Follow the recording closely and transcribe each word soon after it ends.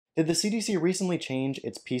Did the CDC recently change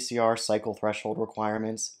its PCR cycle threshold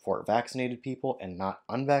requirements for vaccinated people and not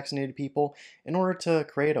unvaccinated people in order to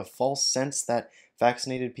create a false sense that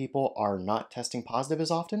vaccinated people are not testing positive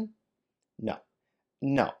as often? No.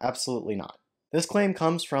 No, absolutely not. This claim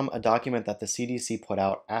comes from a document that the CDC put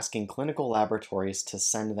out asking clinical laboratories to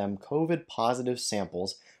send them COVID positive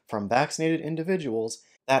samples from vaccinated individuals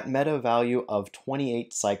that met a value of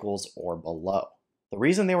 28 cycles or below. The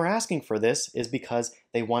reason they were asking for this is because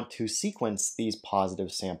they want to sequence these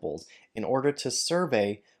positive samples in order to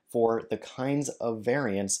survey for the kinds of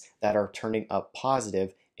variants that are turning up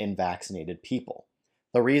positive in vaccinated people.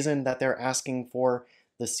 The reason that they're asking for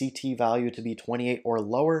the CT value to be 28 or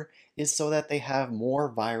lower is so that they have more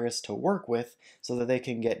virus to work with so that they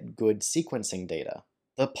can get good sequencing data.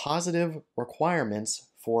 The positive requirements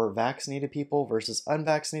for vaccinated people versus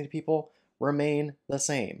unvaccinated people remain the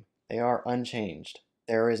same. They are unchanged.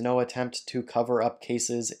 There is no attempt to cover up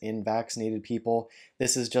cases in vaccinated people.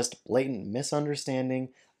 This is just blatant misunderstanding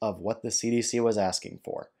of what the CDC was asking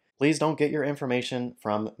for. Please don't get your information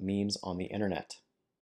from memes on the internet.